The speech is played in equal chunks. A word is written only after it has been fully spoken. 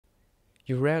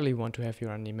You rarely want to have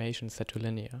your animation set to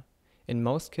linear. In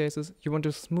most cases, you want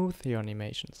to smooth your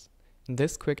animations. In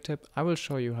this quick tip, I will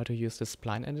show you how to use the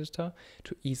Spline Editor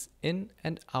to ease in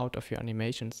and out of your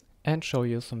animations and show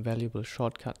you some valuable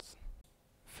shortcuts.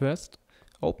 First,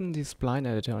 open the Spline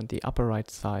Editor on the upper right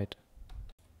side.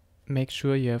 Make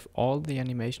sure you have all the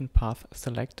animation paths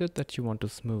selected that you want to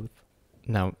smooth.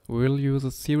 Now, we'll use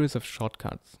a series of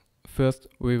shortcuts. First,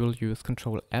 we will use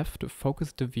Ctrl F to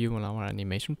focus the view on our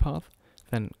animation path,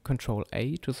 then Ctrl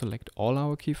A to select all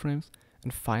our keyframes,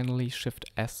 and finally Shift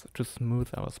S to smooth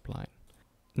our spline.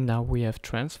 Now we have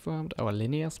transformed our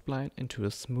linear spline into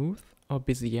a smooth or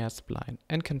Bezier spline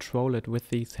and control it with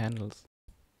these handles.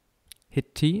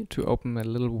 Hit T to open a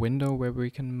little window where we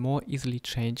can more easily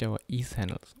change our ease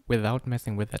handles without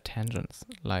messing with the tangents,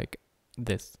 like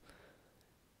this.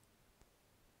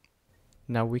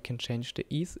 Now we can change the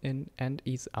ease in and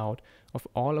ease out of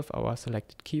all of our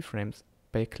selected keyframes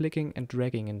by clicking and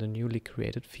dragging in the newly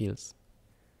created fields.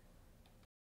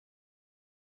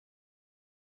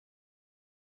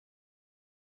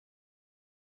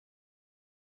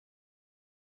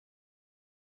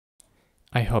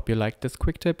 I hope you liked this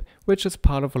quick tip, which is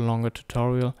part of a longer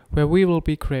tutorial where we will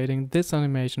be creating this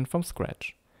animation from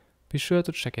scratch. Be sure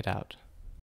to check it out.